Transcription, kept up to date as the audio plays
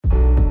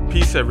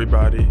Peace,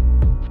 everybody.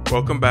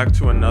 Welcome back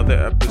to another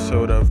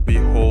episode of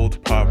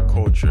Behold Pop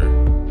Culture,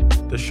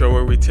 the show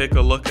where we take a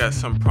look at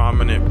some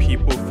prominent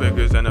people,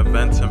 figures, and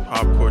events in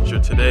pop culture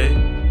today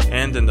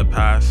and in the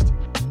past,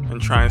 and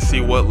try and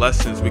see what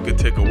lessons we could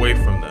take away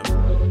from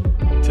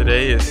them.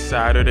 Today is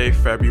Saturday,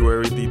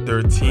 February the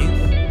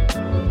 13th,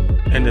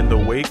 and in the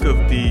wake of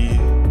the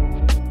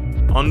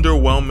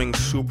underwhelming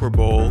Super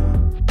Bowl,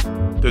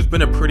 there's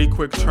been a pretty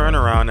quick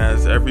turnaround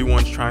as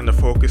everyone's trying to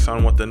focus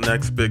on what the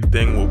next big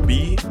thing will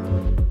be,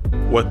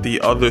 what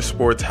the other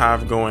sports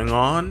have going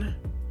on.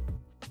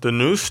 The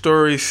news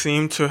stories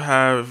seem to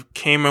have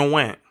came and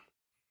went.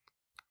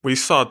 We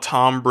saw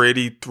Tom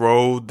Brady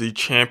throw the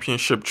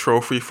championship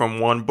trophy from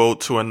one boat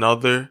to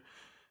another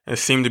and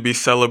seemed to be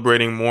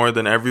celebrating more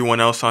than everyone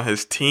else on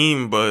his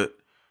team, but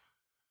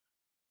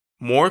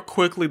more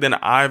quickly than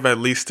I've at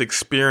least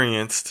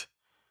experienced,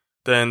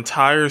 the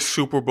entire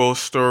Super Bowl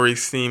story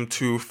seemed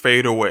to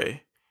fade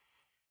away.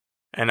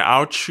 And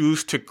I'll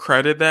choose to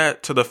credit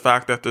that to the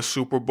fact that the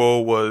Super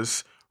Bowl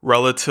was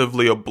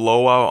relatively a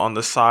blowout on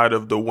the side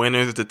of the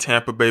winners, the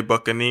Tampa Bay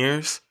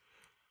Buccaneers.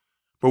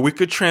 But we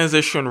could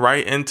transition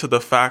right into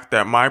the fact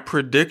that my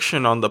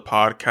prediction on the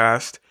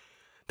podcast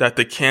that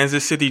the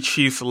Kansas City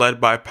Chiefs led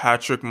by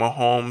Patrick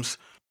Mahomes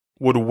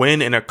would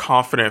win in a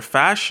confident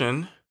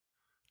fashion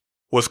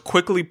was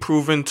quickly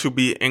proven to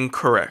be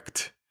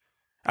incorrect,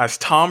 as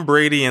Tom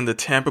Brady and the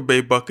Tampa Bay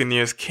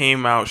Buccaneers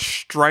came out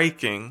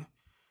striking,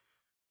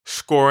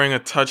 scoring a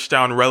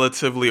touchdown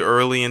relatively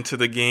early into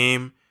the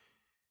game,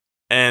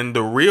 and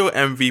the real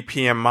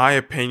MVP, in my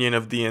opinion,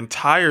 of the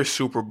entire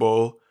Super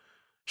Bowl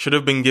should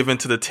have been given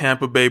to the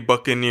Tampa Bay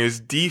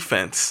Buccaneers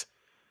defense,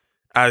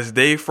 as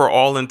they, for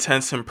all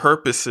intents and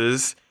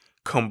purposes,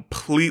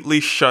 completely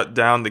shut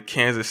down the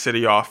Kansas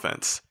City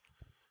offense.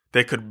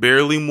 They could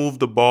barely move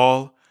the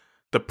ball.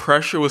 The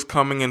pressure was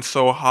coming in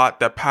so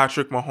hot that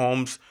Patrick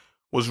Mahomes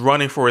was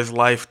running for his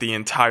life the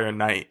entire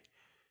night.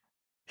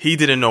 He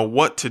didn't know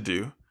what to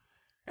do.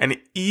 And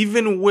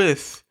even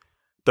with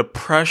the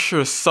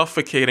pressure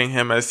suffocating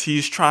him as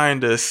he's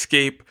trying to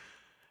escape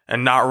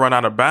and not run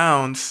out of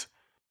bounds,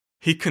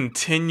 he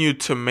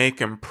continued to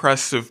make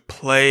impressive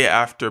play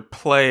after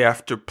play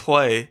after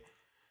play.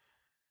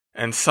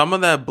 And some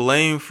of that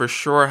blame for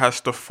sure has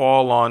to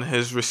fall on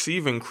his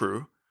receiving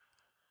crew,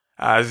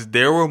 as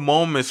there were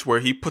moments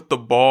where he put the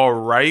ball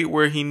right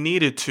where he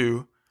needed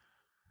to,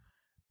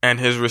 and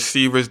his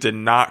receivers did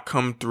not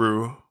come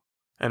through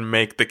and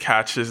make the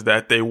catches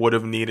that they would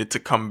have needed to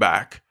come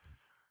back.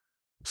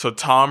 So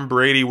Tom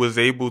Brady was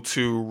able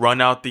to run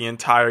out the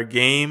entire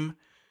game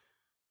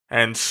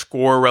and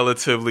score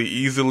relatively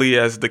easily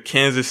as the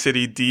Kansas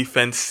City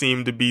defense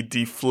seemed to be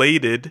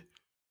deflated,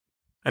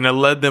 and it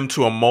led them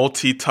to a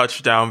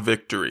multi-touchdown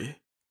victory.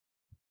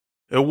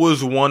 It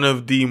was one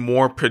of the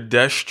more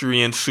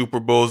pedestrian Super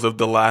Bowls of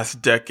the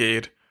last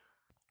decade,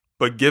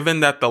 but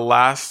given that the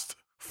last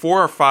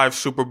 4 or 5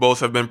 Super Bowls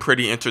have been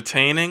pretty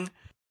entertaining,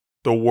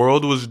 the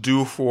world was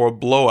due for a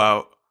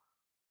blowout,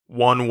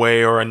 one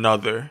way or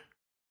another.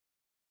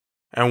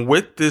 And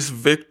with this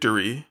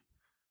victory,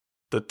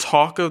 the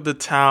talk of the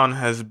town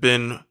has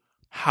been,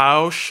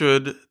 how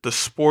should the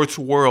sports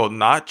world,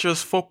 not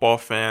just football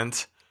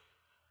fans,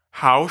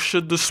 how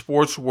should the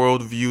sports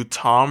world view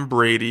Tom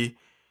Brady,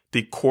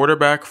 the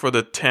quarterback for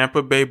the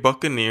Tampa Bay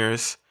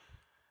Buccaneers,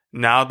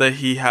 now that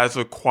he has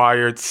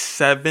acquired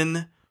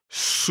 7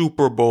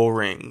 Super Bowl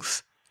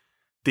rings,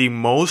 the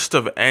most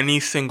of any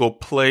single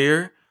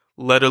player,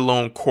 let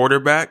alone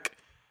quarterback,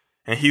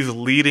 and he's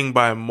leading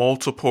by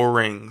multiple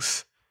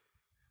rings.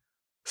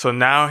 So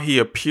now he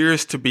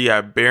appears to be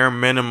at bare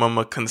minimum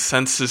a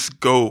consensus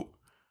GOAT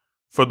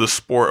for the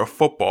sport of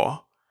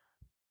football.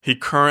 He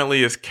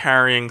currently is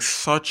carrying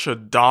such a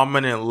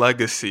dominant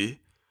legacy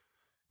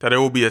that it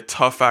will be a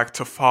tough act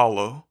to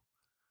follow,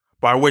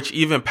 by which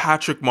even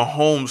Patrick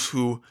Mahomes,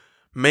 who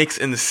makes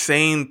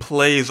insane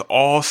plays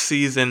all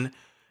season,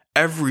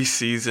 every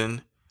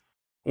season,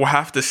 will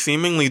have to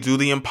seemingly do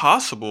the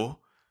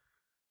impossible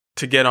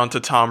to get onto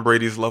Tom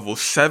Brady's level.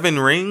 7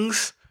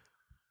 rings?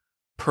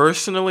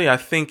 Personally, I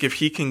think if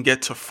he can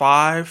get to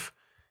 5,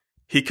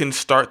 he can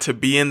start to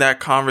be in that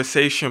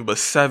conversation, but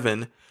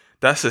 7,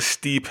 that's a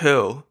steep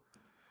hill.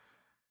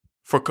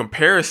 For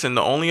comparison,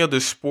 the only other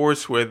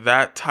sports where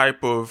that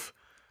type of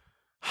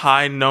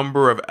high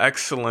number of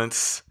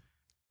excellence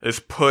is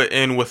put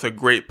in with a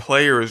great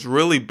player is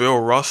really Bill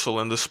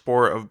Russell in the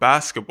sport of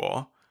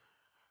basketball.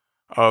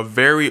 A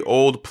very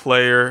old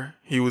player.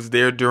 He was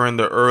there during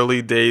the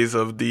early days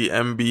of the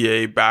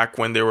NBA, back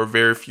when there were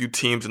very few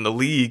teams in the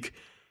league.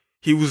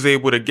 He was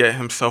able to get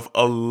himself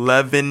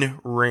 11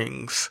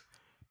 rings,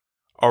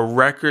 a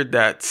record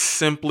that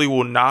simply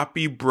will not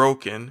be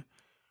broken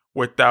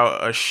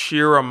without a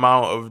sheer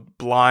amount of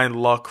blind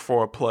luck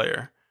for a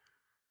player.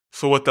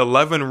 So with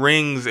 11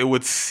 rings, it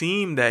would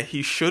seem that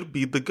he should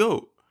be the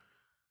GOAT.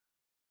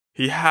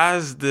 He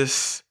has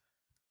this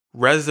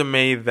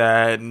resume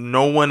that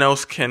no one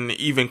else can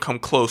even come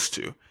close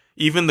to.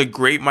 Even the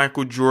great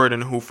Michael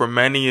Jordan, who for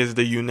many is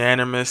the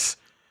unanimous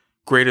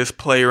greatest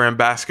player in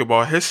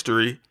basketball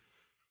history,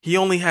 He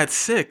only had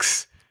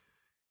 6.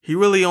 He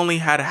really only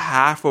had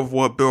half of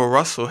what Bill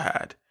Russell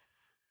had.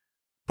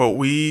 But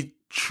we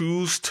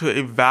choose to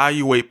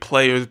evaluate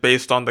players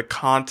based on the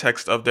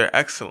context of their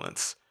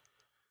excellence.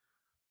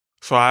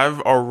 So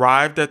I've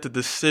arrived at the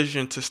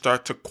decision to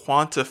start to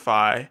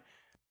quantify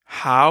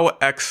how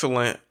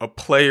excellent a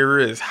player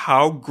is,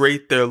 how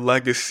great their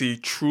legacy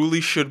truly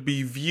should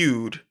be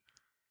viewed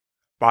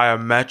by a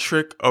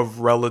metric of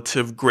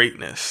relative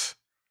greatness.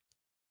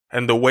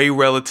 And the way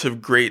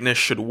relative greatness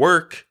should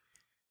work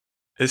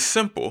is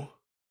simple.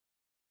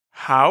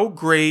 How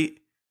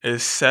great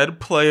is said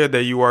player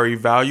that you are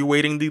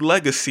evaluating the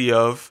legacy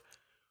of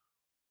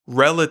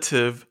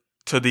relative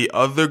to the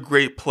other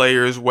great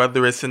players,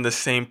 whether it's in the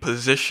same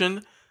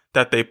position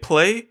that they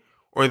play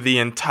or the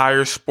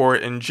entire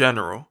sport in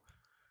general?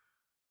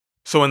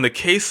 So in the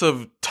case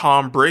of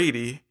Tom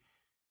Brady,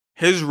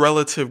 his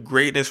relative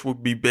greatness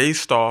would be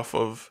based off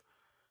of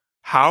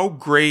how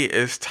great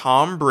is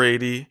Tom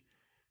Brady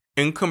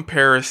in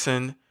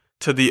comparison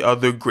to the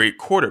other great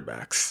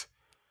quarterbacks.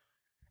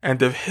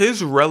 And if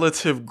his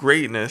relative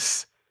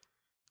greatness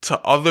to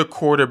other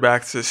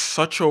quarterbacks is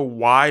such a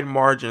wide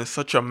margin,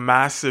 such a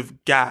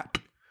massive gap,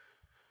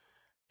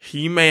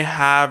 he may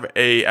have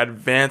an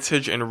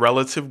advantage in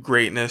relative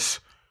greatness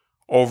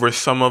over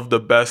some of the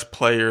best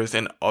players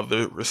in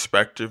other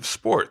respective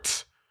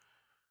sports.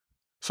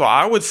 So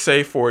I would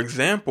say, for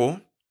example,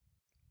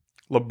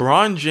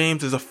 LeBron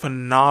James is a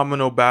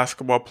phenomenal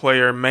basketball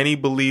player. Many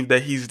believe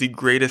that he's the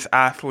greatest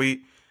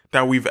athlete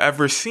that we've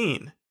ever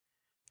seen.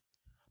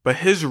 But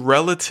his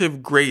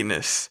relative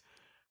greatness,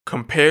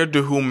 compared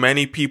to who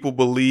many people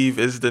believe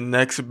is the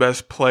next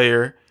best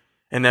player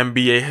in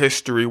NBA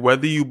history,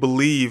 whether you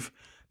believe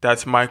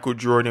that's Michael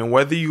Jordan,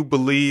 whether you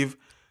believe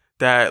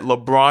that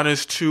LeBron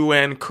is 2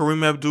 and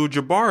Kareem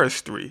Abdul-Jabbar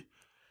is 3.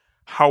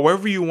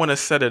 However you want to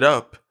set it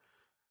up,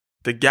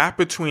 the gap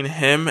between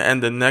him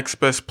and the next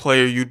best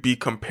player you'd be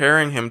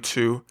comparing him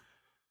to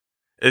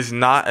is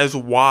not as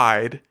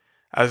wide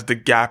as the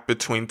gap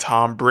between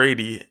Tom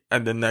Brady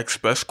and the next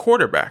best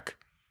quarterback.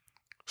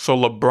 So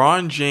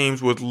LeBron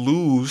James would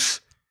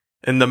lose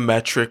in the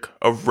metric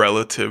of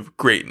relative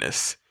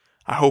greatness.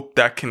 I hope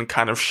that can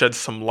kind of shed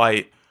some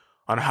light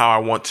on how I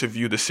want to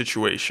view the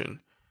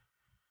situation.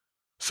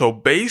 So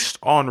based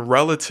on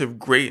relative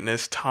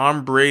greatness,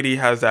 Tom Brady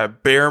has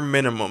at bare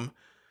minimum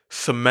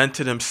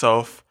cemented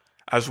himself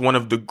as one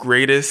of the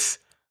greatest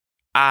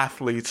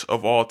athletes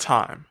of all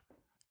time.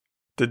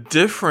 The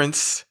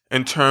difference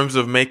in terms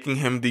of making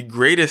him the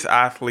greatest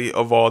athlete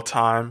of all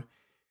time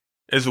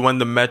is when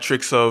the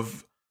metrics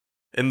of,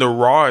 in the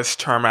rawest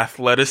term,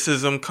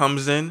 athleticism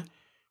comes in,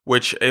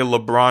 which a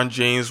LeBron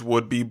James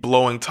would be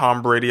blowing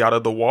Tom Brady out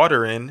of the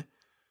water in,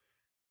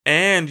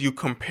 and you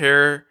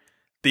compare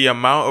the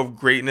amount of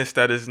greatness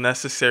that is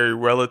necessary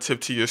relative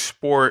to your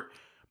sport,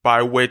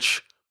 by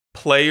which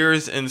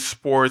players in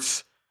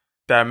sports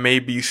that may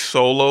be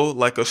solo,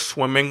 like a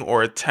swimming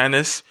or a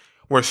tennis,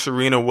 where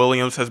Serena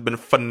Williams has been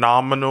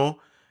phenomenal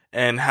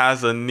and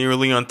has a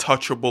nearly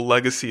untouchable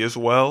legacy as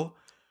well,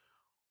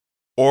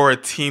 or a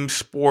team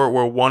sport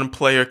where one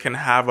player can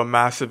have a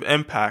massive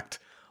impact,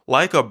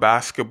 like a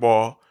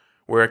basketball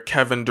where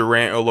Kevin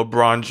Durant or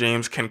LeBron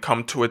James can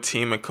come to a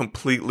team and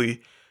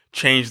completely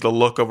change the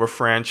look of a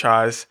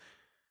franchise.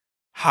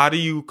 How do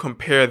you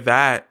compare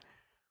that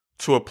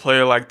to a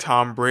player like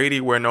Tom Brady,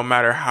 where no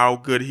matter how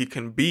good he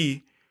can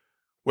be,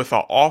 with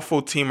an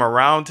awful team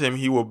around him,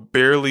 he will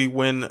barely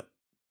win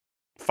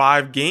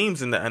 5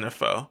 games in the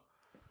NFL?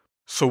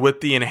 So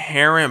with the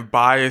inherent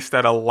bias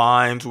that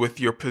aligns with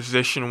your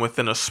position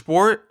within a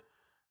sport,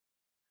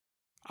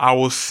 I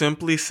will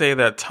simply say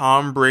that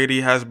Tom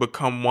Brady has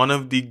become one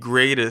of the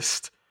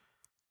greatest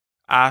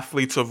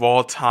athletes of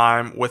all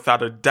time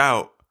without a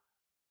doubt.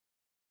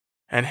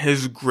 And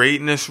his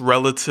greatness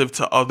relative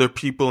to other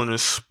people in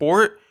his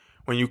sport,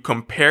 when you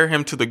compare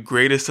him to the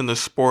greatest in the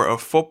sport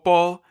of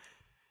football,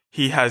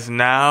 he has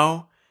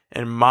now,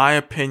 in my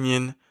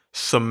opinion,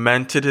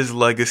 cemented his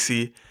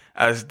legacy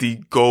as the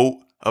GOAT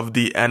of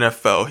the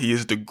NFL. He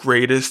is the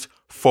greatest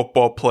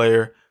football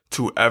player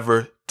to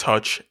ever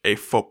touch a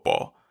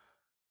football.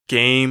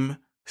 Game,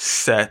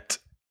 set,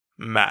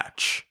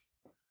 match.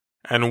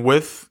 And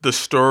with the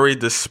story,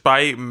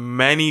 despite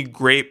many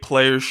great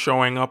players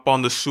showing up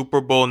on the Super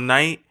Bowl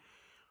night,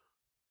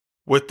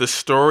 with the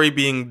story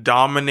being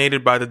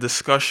dominated by the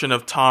discussion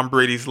of Tom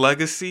Brady's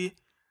legacy,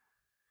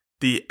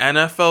 the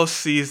NFL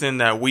season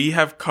that we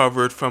have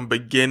covered from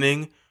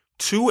beginning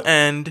to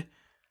end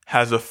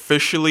has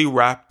officially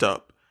wrapped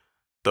up.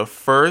 The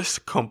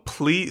first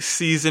complete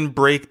season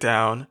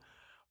breakdown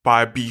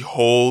by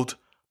Behold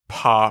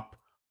Pop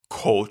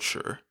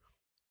Culture.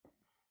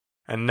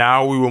 And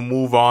now we will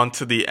move on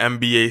to the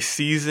NBA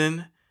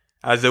season,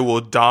 as it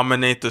will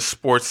dominate the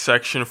sports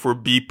section for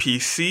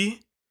BPC.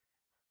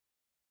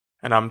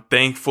 And I'm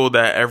thankful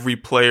that every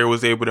player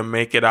was able to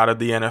make it out of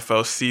the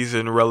NFL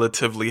season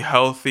relatively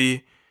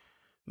healthy.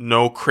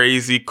 No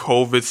crazy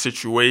COVID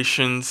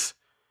situations.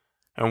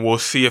 And we'll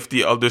see if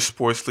the other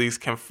sports leagues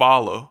can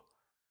follow.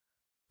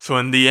 So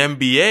in the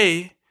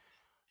NBA,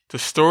 The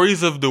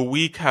stories of the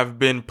week have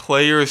been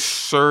players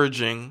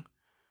surging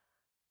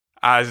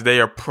as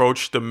they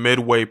approach the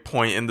midway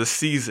point in the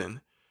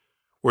season.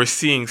 We're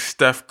seeing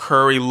Steph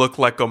Curry look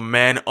like a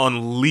man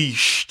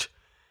unleashed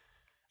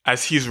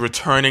as he's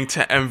returning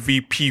to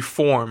MVP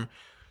form,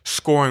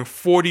 scoring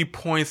 40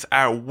 points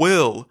at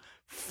will,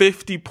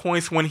 50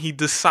 points when he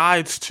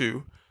decides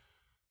to,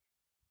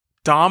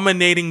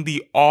 dominating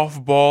the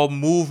off-ball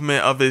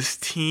movement of his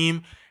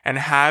team and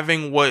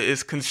having what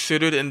is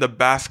considered in the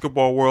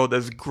basketball world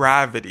as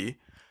gravity,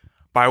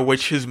 by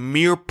which his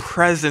mere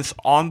presence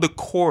on the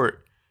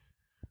court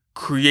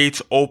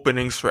creates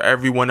openings for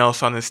everyone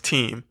else on his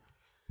team.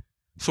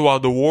 So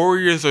while the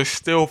Warriors are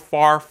still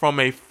far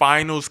from a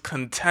finals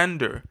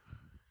contender,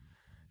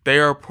 they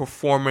are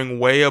performing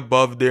way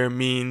above their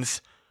means,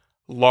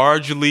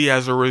 largely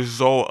as a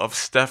result of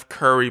Steph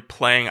Curry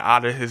playing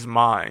out of his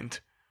mind.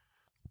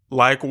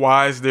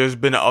 Likewise, there's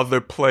been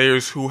other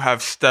players who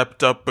have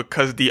stepped up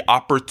because the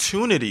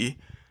opportunity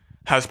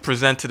has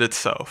presented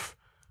itself.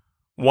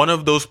 One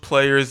of those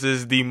players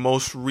is the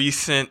most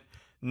recent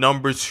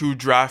number 2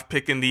 draft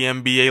pick in the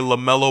NBA,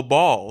 LaMelo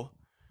Ball.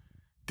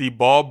 The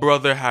Ball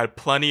brother had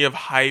plenty of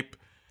hype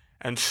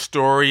and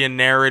story and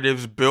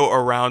narratives built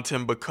around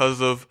him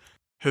because of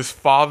his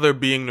father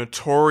being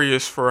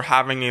notorious for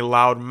having a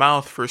loud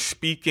mouth, for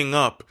speaking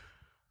up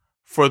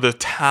for the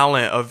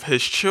talent of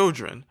his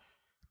children.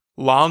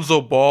 Lonzo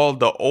Ball,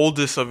 the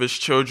oldest of his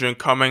children,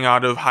 coming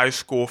out of high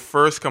school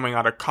first, coming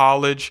out of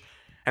college,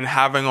 and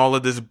having all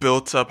of this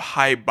built up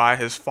hype by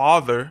his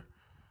father,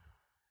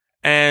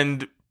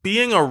 and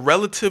being a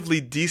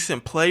relatively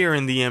decent player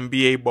in the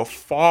NBA, but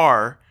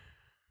far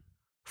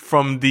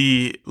from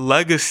the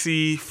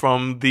legacy,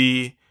 from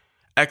the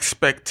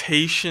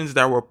expectations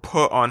that were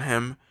put on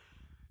him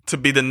to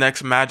be the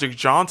next Magic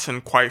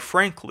Johnson, quite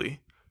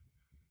frankly.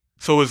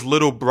 So his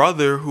little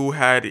brother, who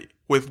had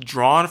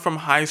withdrawn from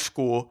high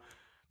school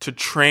to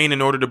train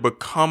in order to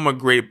become a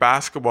great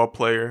basketball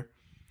player,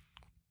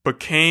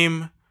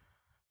 became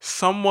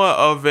somewhat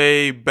of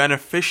a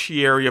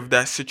beneficiary of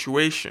that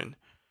situation.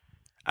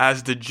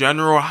 As the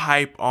general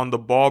hype on the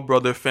Ball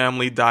brother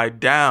family died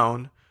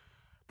down,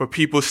 but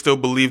people still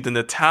believed in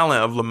the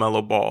talent of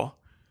LaMelo Ball.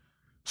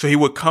 So he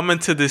would come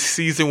into this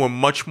season with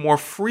much more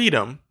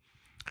freedom.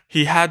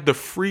 He had the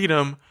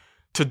freedom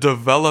to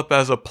develop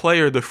as a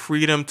player, the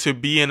freedom to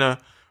be in a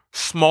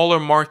smaller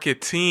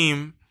market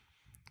team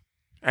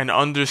and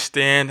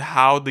understand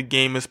how the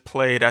game is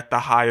played at the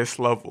highest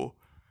level.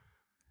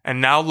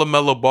 And now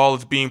LaMelo Ball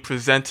is being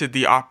presented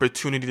the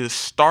opportunity to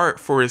start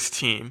for his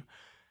team,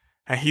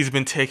 and he's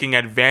been taking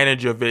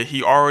advantage of it.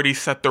 He already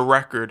set the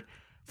record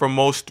for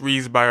most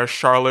threes by a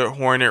Charlotte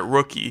Hornet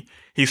rookie.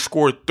 He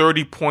scored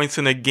 30 points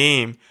in a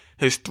game.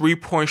 His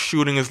three-point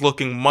shooting is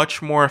looking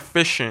much more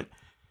efficient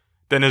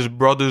than his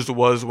brother's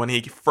was when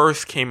he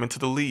first came into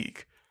the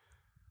league.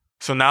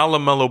 So now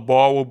LaMelo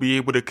Ball will be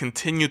able to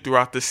continue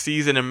throughout the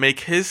season and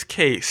make his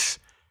case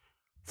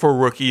for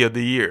Rookie of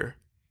the Year.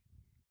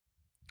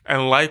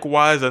 And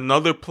likewise,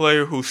 another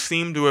player who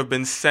seemed to have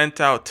been sent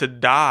out to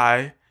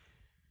die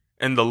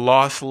in the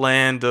lost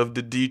land of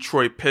the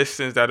Detroit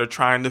Pistons that are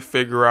trying to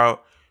figure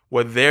out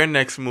what their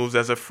next moves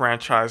as a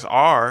franchise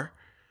are,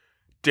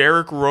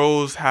 Derrick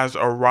Rose has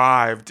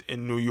arrived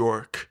in New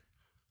York.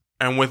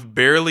 And with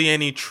barely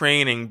any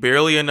training,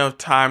 barely enough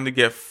time to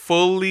get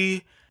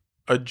fully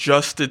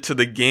adjusted to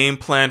the game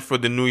plan for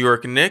the New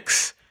York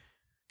Knicks,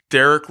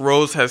 Derrick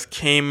Rose has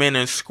came in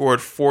and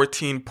scored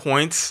 14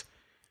 points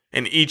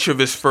in each of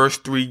his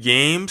first 3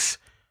 games,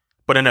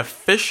 but an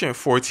efficient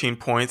 14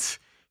 points.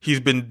 He's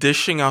been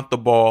dishing out the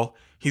ball.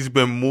 He's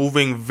been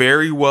moving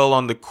very well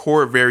on the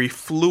court, very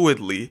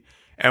fluidly.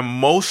 And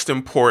most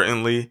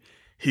importantly,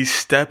 he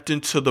stepped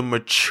into the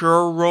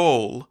mature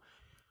role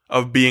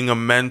of being a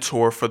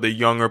mentor for the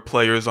younger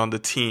players on the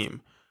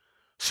team.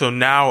 So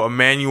now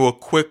Immanuel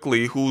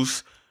Quickley,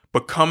 who's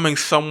becoming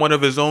somewhat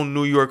of his own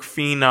New York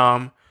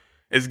phenom,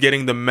 is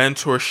getting the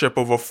mentorship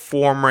of a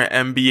former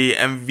NBA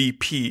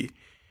MVP,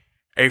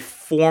 a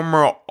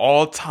former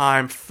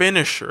all-time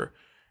finisher,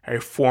 a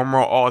former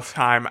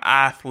all-time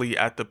athlete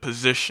at the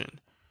position.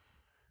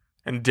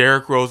 And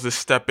Derrick Rose is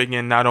stepping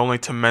in not only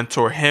to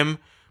mentor him,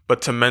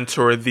 but to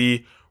mentor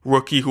the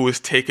rookie who was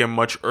taken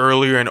much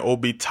earlier in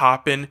Obi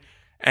Toppin,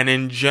 and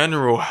in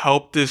general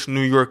help this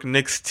New York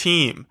Knicks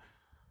team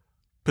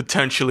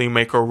potentially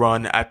make a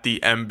run at the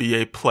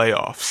NBA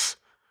playoffs.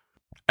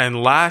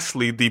 And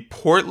lastly, the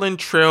Portland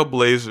Trail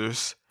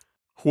Blazers,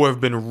 who have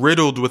been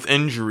riddled with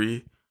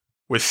injury,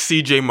 with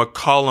CJ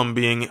McCollum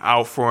being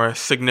out for a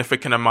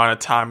significant amount of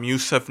time,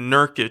 Yusuf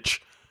Nurkic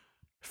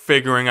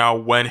figuring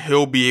out when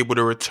he'll be able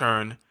to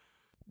return.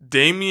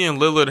 Damian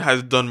Lillard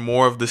has done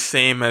more of the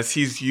same, as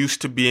he's used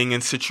to being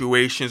in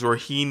situations where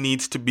he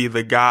needs to be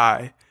the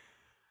guy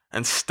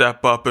and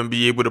step up and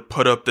be able to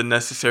put up the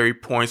necessary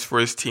points for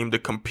his team to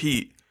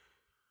compete.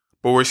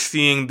 But we're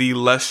seeing the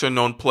lesser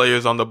known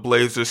players on the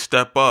Blazers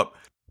step up.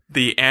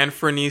 The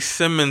Anthony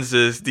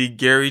Simmonses, the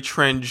Gary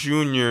Trent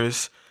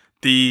Jr.'s,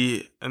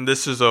 and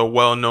this is a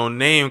well-known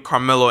name,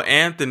 Carmelo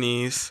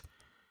Anthony's,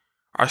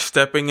 are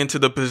stepping into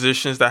the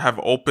positions that have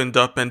opened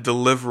up and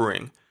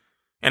delivering,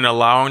 and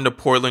allowing the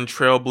Portland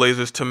Trail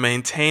Blazers to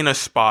maintain a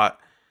spot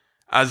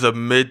as a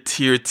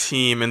mid-tier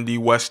team in the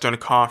Western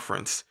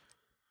Conference.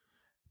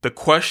 The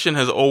question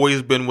has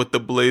always been with the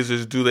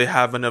Blazers, do they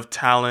have enough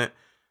talent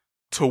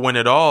to win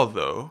it all,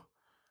 though?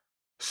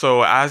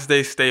 So as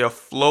they stay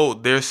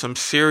afloat, there's some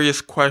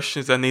serious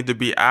questions that need to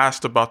be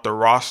asked about the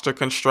roster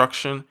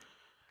construction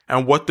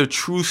and what the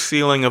true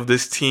ceiling of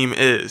this team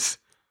is.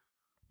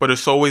 But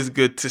it's always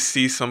good to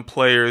see some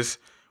players,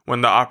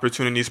 when the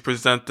opportunities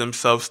present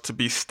themselves, to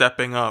be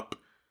stepping up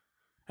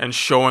and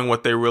showing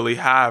what they really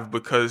have,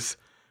 because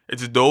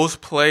it's those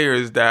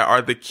players that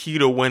are the key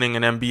to winning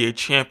an NBA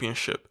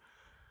championship.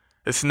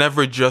 It's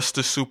never just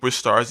the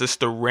superstars. It's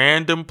the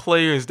random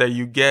players that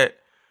you get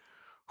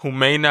who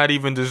may not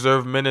even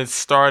deserve minutes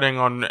starting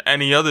on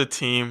any other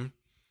team,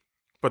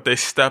 but they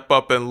step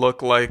up and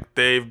look like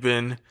they've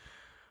been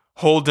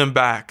holding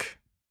back.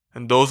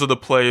 And those are the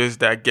players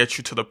that get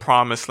you to the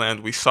promised land.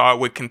 We saw it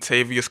with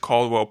Kentavious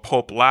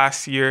Caldwell-Pope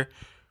last year.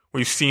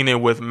 We've seen it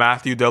with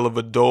Matthew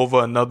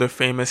Dellavedova, another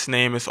famous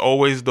name. It's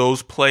always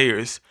those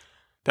players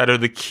that are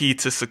the key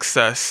to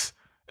success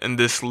in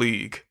this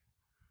league.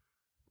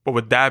 But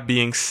with that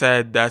being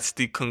said, that's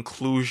the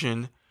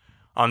conclusion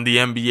on the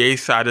NBA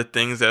side of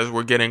things as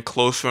we're getting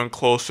closer and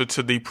closer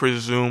to the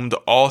presumed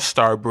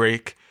All-Star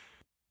break.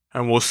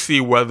 And we'll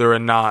see whether or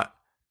not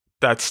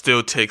that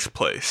still takes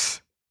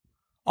place.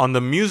 On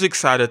the music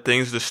side of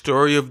things, the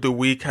story of the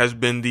week has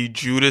been the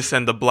Judas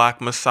and the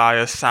Black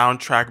Messiah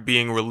soundtrack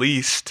being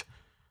released,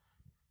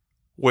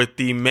 with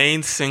the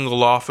main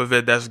single off of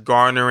it that's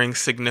garnering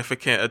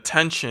significant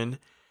attention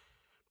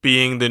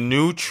being the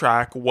new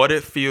track, What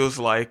It Feels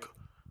Like,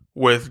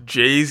 with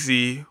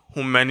Jay-Z,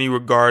 who many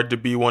regard to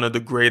be one of the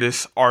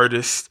greatest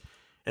artists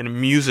in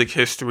music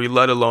history,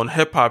 let alone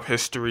hip-hop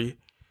history,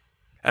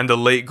 and the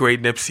late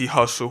great Nipsey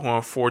Hussle, who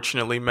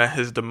unfortunately met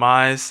his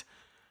demise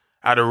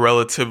at a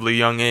relatively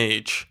young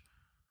age.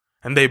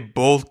 And they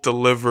both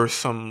deliver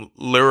some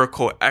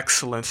lyrical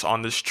excellence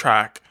on this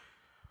track,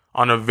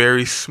 on a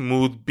very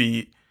smooth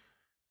beat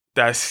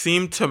that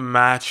seemed to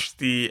match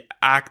the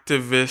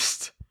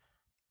activist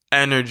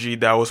energy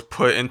that was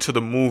put into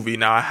the movie.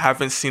 Now, I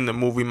haven't seen the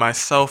movie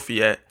myself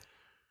yet,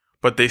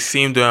 but they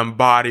seem to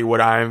embody what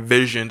I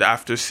envisioned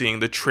after seeing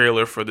the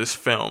trailer for this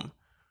film.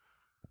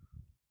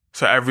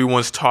 So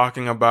everyone's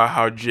talking about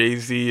how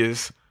Jay-Z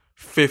is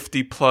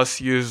 50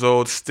 plus years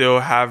old, still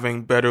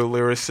having better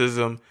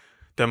lyricism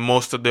than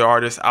most of the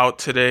artists out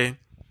today.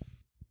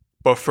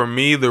 But for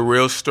me, the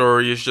real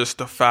story is just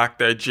the fact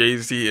that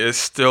Jay-Z is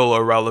still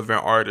a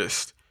relevant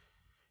artist.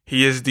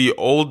 He is the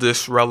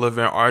oldest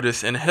relevant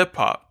artist in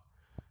hip-hop.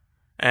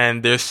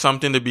 And there's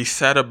something to be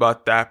said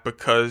about that,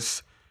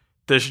 because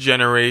this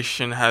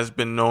generation has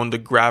been known to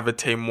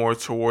gravitate more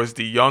towards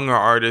the younger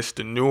artists,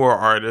 the newer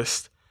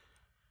artists.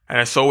 And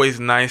it's always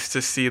nice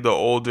to see the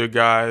older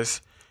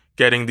guys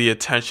getting the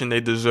attention they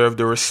deserve,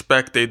 the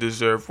respect they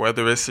deserve,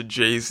 whether it's a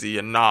Jay-Z,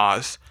 a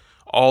Nas,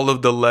 all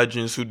of the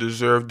legends who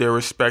deserve their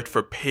respect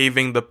for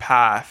paving the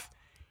path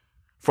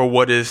for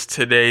what is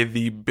today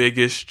the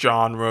biggest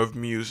genre of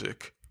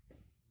music.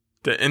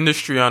 The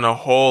industry on a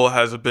whole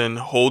has been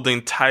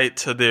holding tight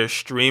to their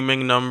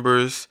streaming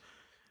numbers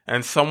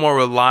and somewhat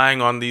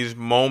relying on these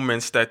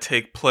moments that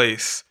take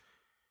place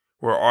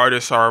where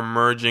artists are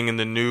emerging in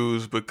the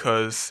news,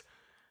 because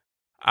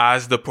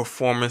as the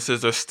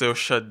performances are still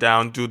shut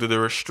down due to the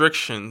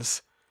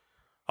restrictions,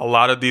 a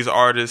lot of these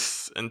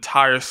artists'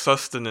 entire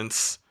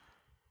sustenance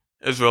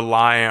is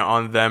reliant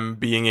on them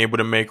being able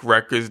to make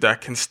records that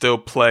can still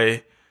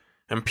play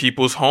in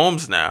people's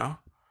homes now.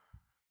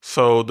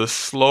 So the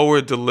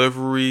slower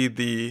delivery,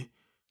 the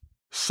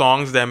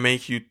songs that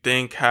make you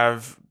think,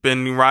 have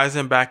been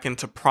rising back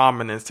into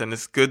prominence, and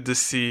it's good to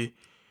see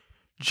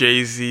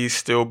Jay-Z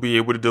still be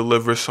able to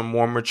deliver some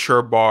more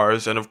mature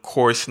bars, and of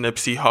course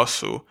Nipsey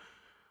Hussle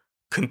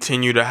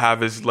continue to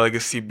have his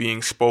legacy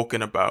being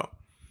spoken about.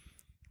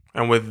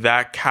 And with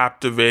that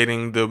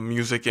captivating the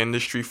music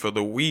industry for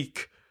the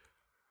week,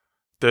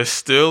 there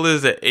still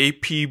is an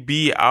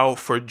APB out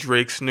for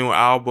Drake's new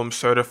album,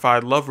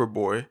 Certified Lover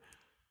Boy.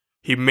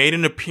 He made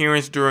an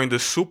appearance during the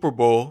Super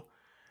Bowl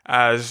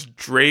as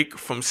Drake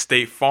from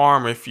State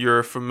Farm, if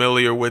you're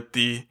familiar with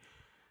the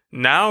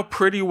now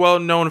pretty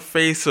well-known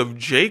face of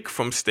Jake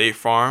from State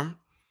Farm.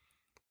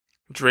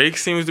 Drake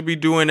seems to be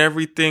doing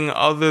everything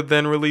other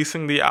than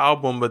releasing the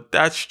album, but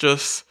that's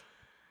just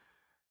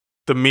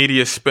the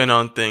media spin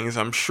on things.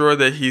 I'm sure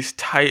that he's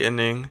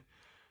tightening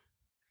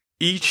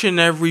each and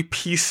every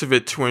piece of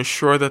it to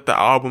ensure that the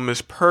album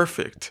is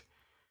perfect,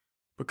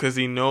 because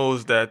he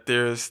knows that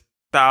there's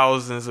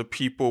thousands of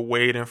people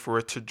waiting for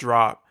it to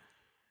drop.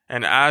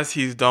 And as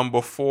he's done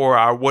before,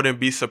 I wouldn't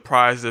be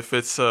surprised if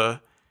it's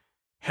a,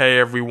 hey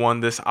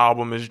everyone, this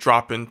album is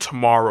dropping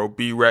tomorrow,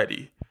 be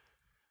ready.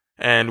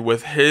 And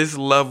with his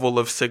level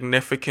of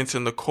significance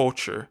in the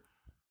culture,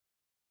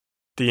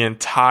 the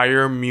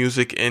entire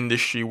music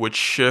industry would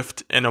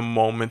shift in a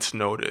moment's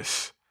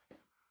notice.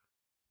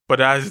 But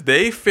as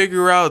they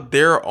figure out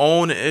their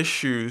own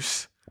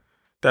issues,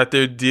 that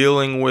they're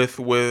dealing with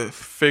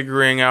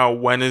figuring out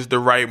when is the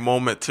right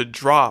moment to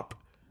drop,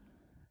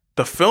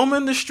 the film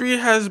industry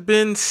has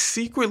been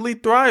secretly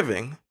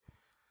thriving.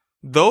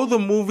 Though the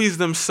movies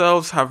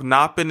themselves have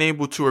not been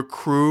able to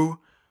accrue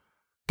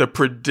the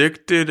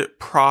predicted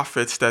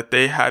profits that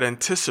they had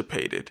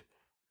anticipated,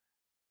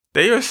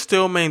 they are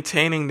still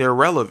maintaining their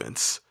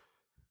relevance.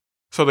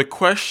 So the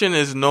question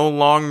is no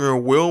longer,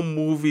 will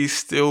movies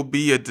still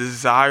be a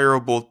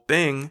desirable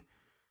thing?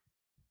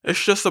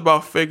 It's just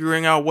about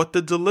figuring out what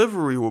the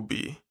delivery will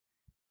be.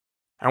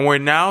 And we're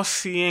now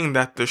seeing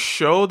that the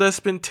show that's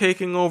been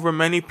taking over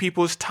many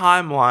people's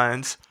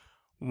timelines,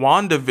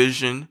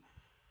 WandaVision,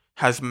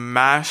 has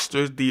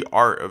mastered the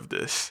art of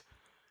this.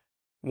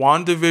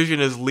 WandaVision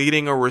is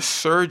leading a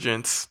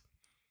resurgence,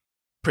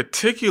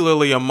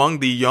 particularly among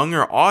the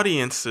younger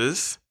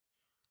audiences,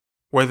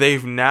 where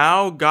they've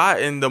now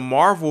gotten the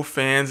Marvel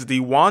fans, the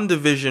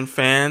WandaVision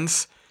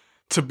fans,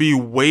 to be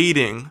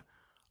waiting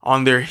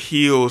on their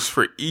heels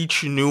for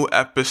each new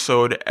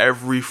episode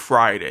every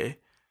Friday.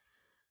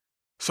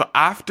 So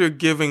after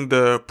giving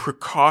the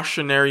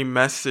precautionary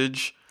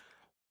message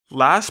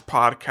last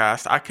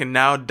podcast, I can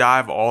now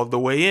dive all the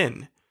way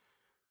in.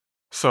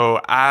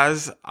 So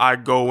as I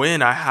go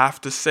in, I have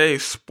to say,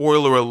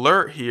 spoiler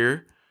alert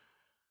here,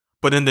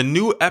 but in the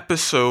new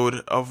episode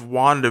of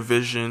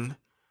WandaVision,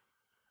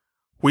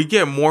 we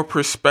get more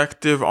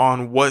perspective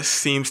on what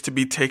seems to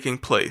be taking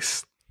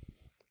place.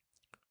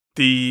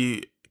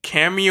 The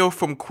cameo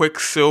from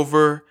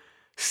Quicksilver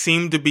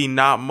seemed to be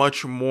not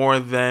much more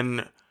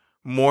than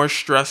more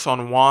stress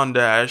on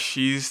Wanda as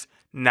she's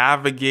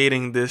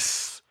navigating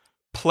this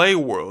play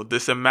world,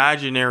 this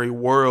imaginary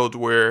world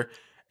where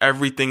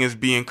everything is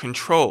being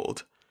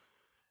controlled.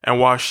 And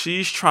while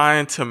she's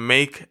trying to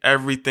make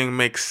everything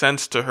make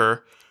sense to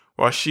her,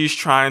 while she's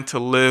trying to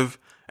live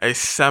a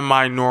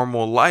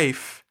semi-normal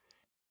life,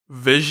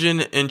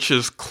 Vision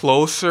inches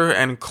closer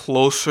and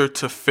closer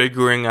to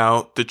figuring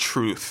out the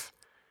truth.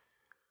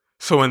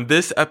 So in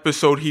this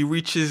episode, he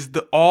reaches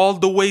all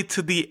the way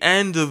to the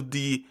end of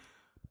the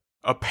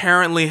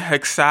apparently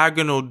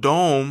hexagonal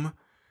dome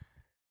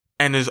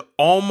and is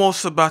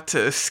almost about to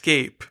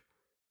escape.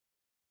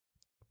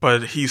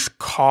 But he's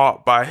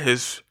caught by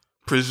his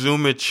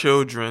presumed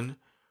children,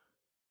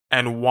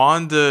 and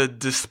Wanda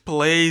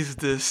displays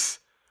this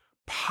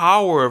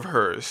power of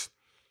hers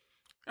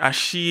as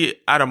she,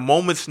 at a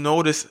moment's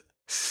notice,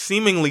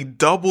 seemingly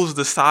doubles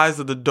the size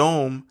of the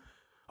dome,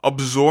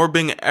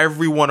 absorbing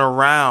everyone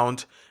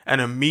around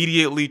and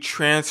immediately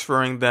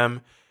transferring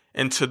them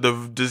into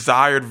the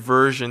desired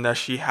version that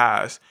she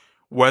has,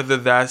 whether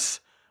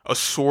that's a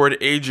sword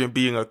agent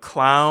being a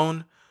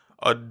clown,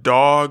 a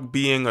dog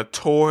being a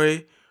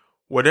toy,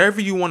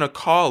 whatever you want to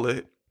call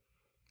it.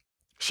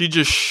 She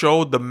just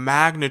showed the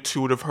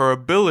magnitude of her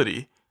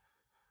ability.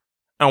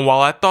 And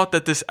while I thought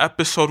that this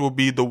episode would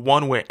be the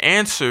one with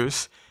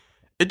answers,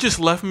 it just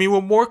left me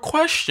with more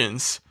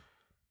questions.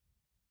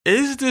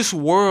 Is this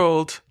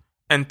world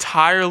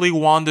entirely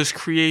Wanda's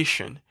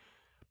creation?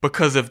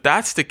 Because if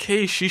that's the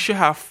case, she should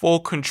have full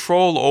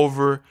control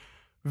over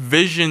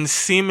Vision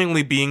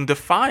seemingly being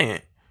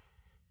defiant.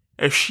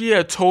 If she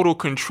had total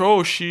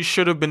control, she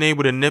should have been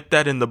able to nip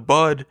that in the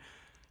bud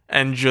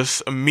and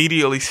just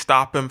immediately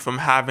stop him from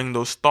having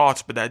those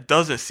thoughts, but that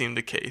doesn't seem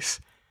the case.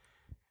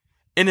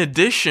 In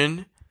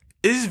addition,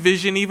 is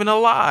Vision even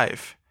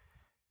alive?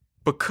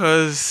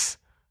 Because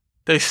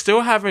they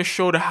still haven't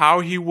showed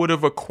how he would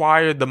have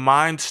acquired the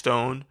Mind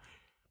Stone,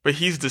 but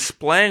he's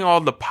displaying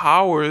all the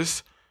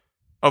powers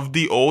of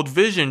the old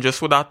Vision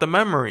just without the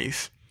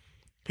memories.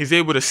 He's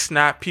able to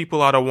snap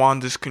people out of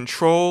Wanda's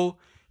control.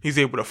 He's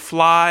able to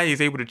fly.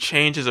 He's able to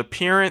change his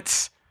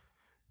appearance.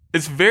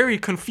 It's very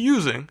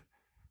confusing.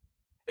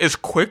 Is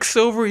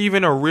Quicksilver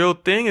even a real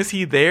thing? Is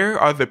he there?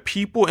 Are the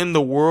people in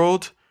the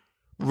world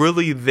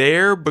really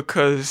there?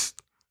 Because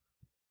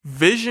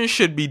Vision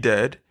should be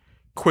dead.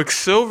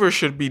 Quicksilver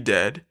should be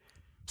dead.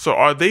 So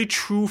are they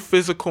true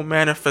physical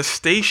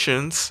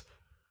manifestations?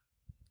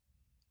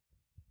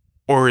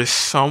 Or is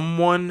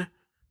someone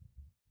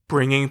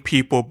bringing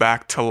people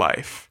back to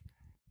life?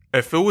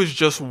 If it was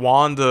just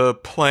Wanda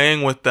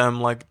playing with them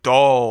like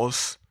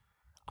dolls,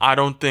 I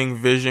don't think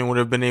Vision would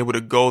have been able to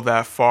go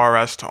that far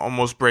as to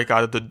almost break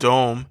out of the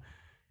dome.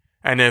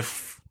 And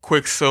if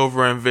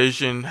Quicksilver and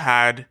Vision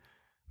had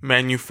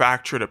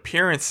manufactured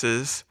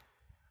appearances,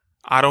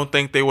 I don't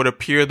think they would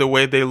appear the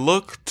way they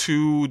look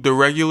to the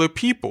regular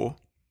people.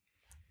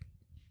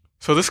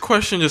 So this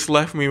question just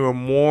left me with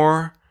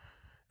more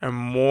and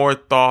more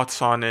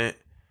thoughts on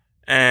it.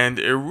 And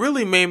it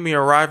really made me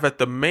arrive at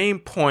the main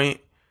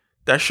point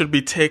that should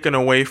be taken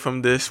away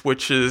from this,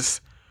 which is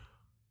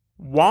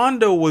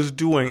Wanda was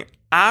doing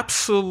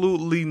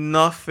absolutely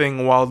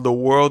nothing while the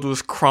world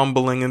was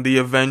crumbling in the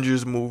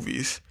Avengers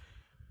movies.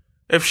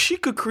 If she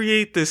could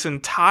create this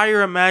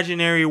entire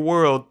imaginary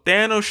world,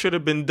 Thanos should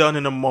have been done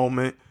in a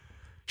moment.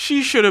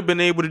 She should have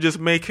been able to just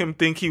make him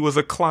think he was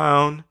a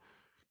clown.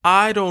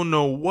 I don't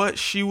know what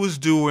she was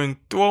doing,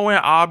 throwing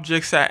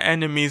objects at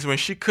enemies when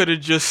she could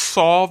have just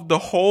solved the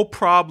whole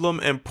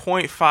problem in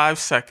 0.5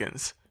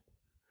 seconds.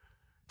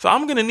 So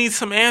I'm going to need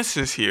some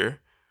answers here.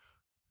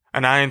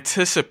 And I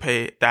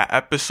anticipate that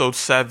episode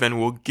 7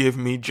 will give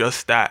me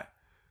just that.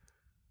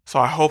 So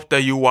I hope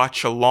that you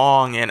watch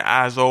along, and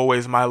as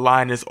always, my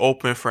line is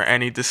open for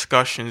any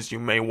discussions you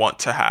may want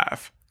to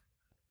have.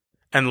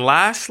 And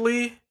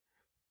lastly,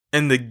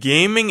 in the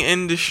gaming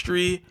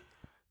industry,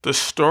 the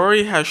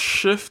story has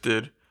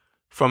shifted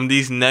from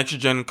these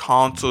next-gen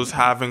consoles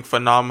having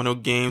phenomenal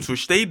games,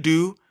 which they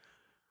do,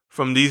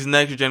 from these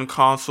next-gen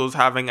consoles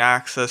having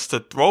access to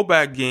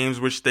throwback games,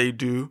 which they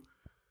do,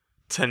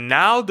 to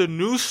now the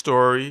news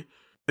story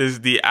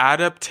is the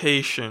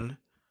adaptation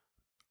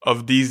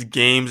of these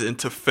games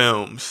into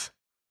films.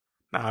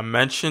 Now, I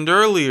mentioned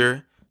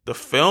earlier, the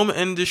film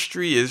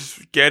industry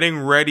is getting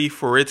ready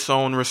for its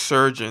own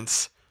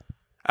resurgence,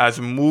 as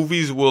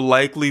movies will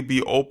likely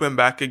be open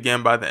back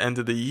again by the end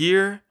of the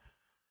year,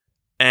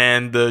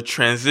 and the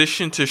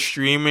transition to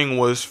streaming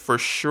was for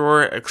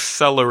sure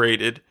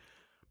accelerated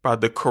by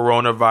the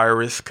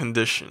coronavirus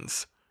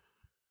conditions.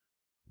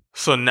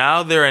 So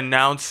now they're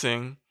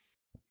announcing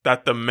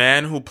that the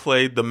man who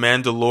played the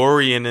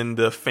Mandalorian in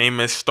the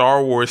famous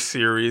Star Wars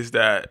series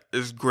that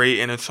is great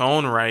in its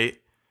own right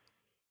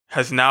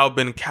has now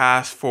been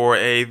cast for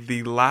a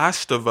The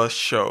Last of Us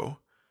show.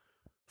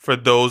 For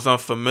those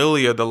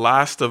unfamiliar, The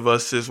Last of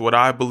Us is what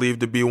I believe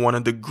to be one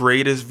of the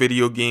greatest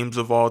video games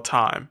of all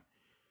time.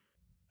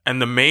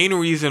 And the main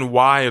reason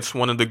why it's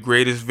one of the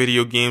greatest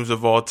video games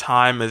of all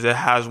time is it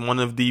has one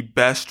of the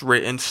best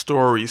written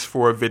stories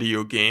for a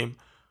video game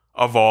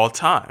of all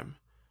time.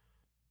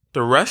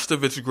 The rest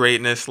of its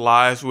greatness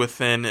lies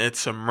within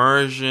its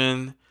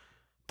immersion,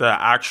 the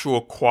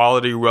actual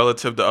quality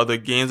relative to other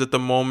games at the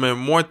moment,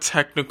 more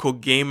technical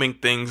gaming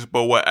things,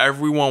 but what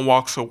everyone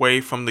walks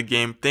away from the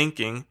game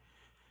thinking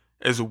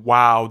is,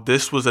 wow,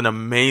 this was an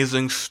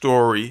amazing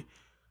story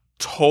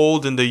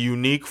told in the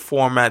unique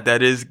format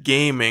that is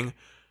gaming,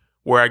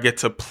 where I get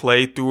to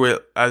play through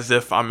it as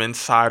if I'm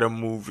inside a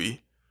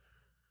movie.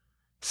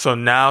 So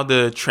now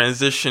the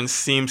transition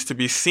seems to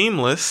be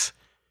seamless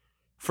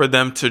for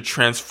them to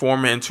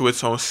transform it into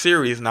its own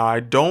series. Now,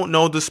 I don't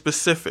know the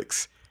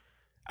specifics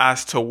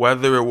as to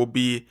whether it will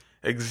be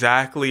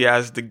exactly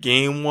as the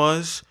game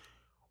was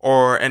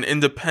or an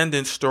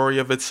independent story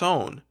of its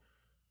own.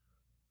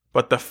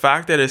 But the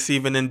fact that it's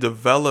even in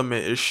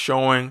development is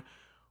showing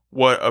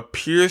what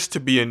appears to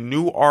be a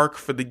new arc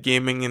for the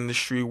gaming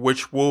industry,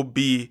 which will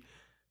be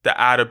the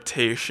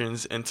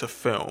adaptations into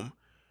film.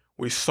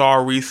 We saw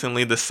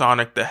recently the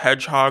Sonic the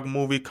Hedgehog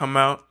movie come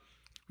out,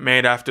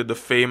 made after the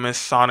famous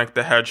Sonic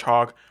the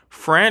Hedgehog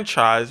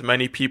franchise.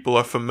 Many people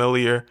are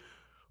familiar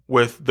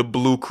with The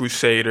Blue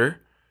Crusader.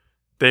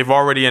 They've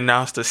already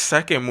announced a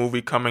second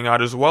movie coming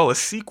out as well, a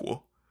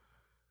sequel.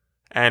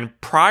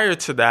 And prior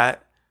to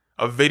that,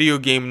 a video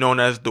game known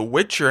as The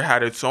Witcher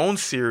had its own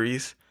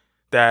series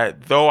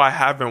that, though I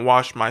haven't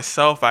watched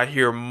myself, I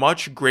hear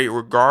much great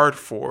regard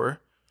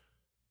for,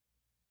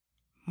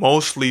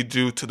 mostly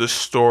due to the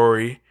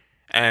story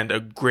and a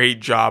great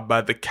job by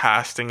the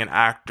casting and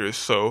actors.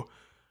 So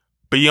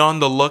be on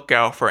the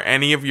lookout for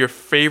any of your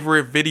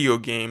favorite video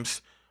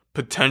games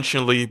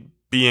potentially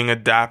being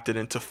adapted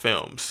into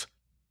films.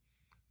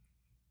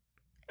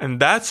 And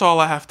that's all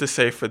I have to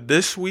say for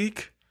this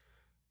week.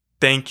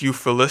 Thank you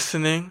for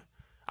listening.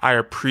 I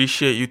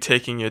appreciate you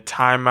taking your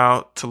time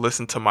out to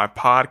listen to my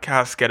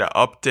podcast, get an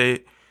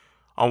update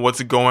on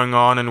what's going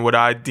on and what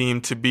I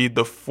deem to be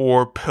the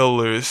 4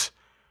 pillars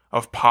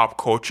of pop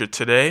culture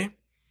today.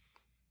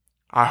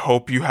 I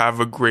hope you have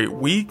a great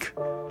week.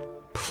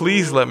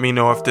 Please let me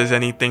know if there's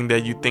anything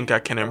that you think I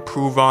can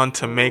improve on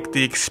to make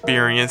the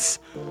experience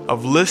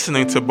of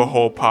listening to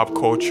Behold Pop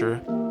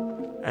Culture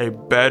a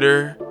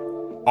better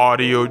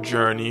audio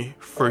journey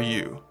for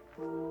you.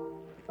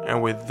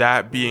 And with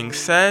that being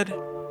said,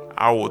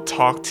 I will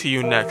talk to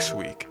you next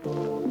week.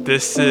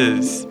 This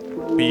is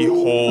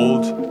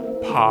Behold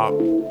Pop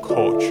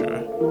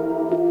Culture.